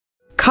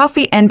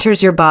Coffee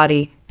enters your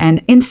body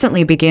and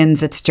instantly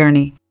begins its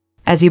journey.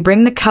 As you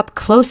bring the cup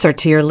closer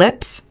to your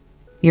lips,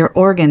 your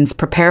organs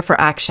prepare for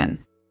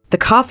action. The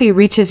coffee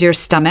reaches your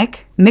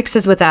stomach,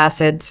 mixes with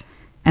acids,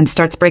 and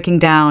starts breaking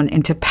down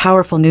into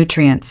powerful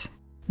nutrients.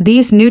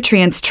 These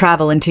nutrients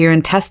travel into your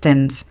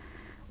intestines,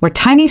 where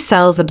tiny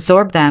cells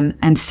absorb them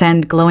and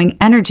send glowing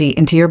energy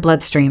into your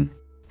bloodstream.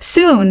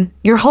 Soon,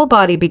 your whole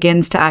body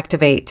begins to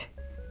activate.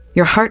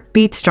 Your heart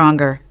beats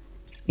stronger,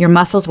 your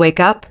muscles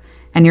wake up,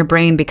 and your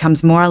brain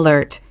becomes more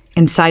alert.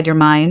 Inside your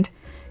mind,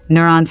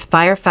 neurons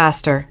fire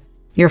faster,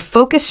 your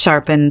focus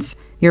sharpens,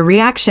 your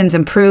reactions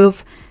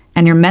improve,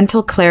 and your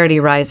mental clarity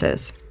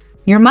rises.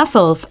 Your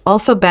muscles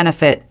also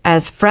benefit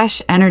as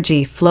fresh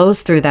energy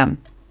flows through them,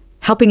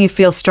 helping you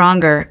feel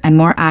stronger and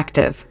more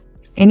active.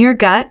 In your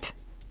gut,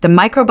 the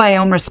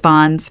microbiome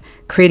responds,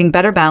 creating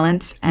better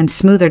balance and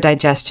smoother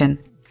digestion.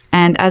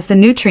 And as the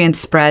nutrients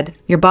spread,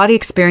 your body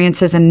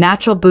experiences a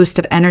natural boost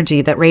of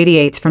energy that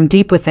radiates from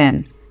deep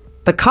within.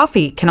 But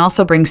coffee can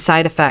also bring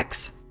side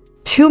effects.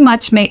 Too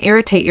much may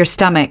irritate your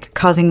stomach,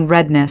 causing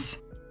redness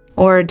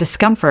or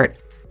discomfort.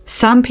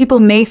 Some people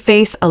may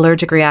face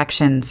allergic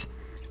reactions,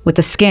 with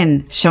the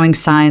skin showing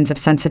signs of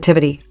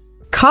sensitivity.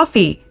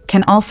 Coffee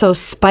can also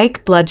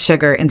spike blood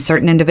sugar in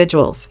certain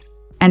individuals,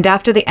 and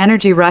after the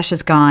energy rush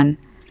is gone,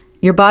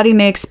 your body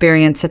may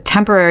experience a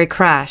temporary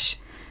crash,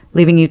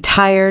 leaving you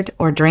tired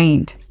or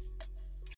drained.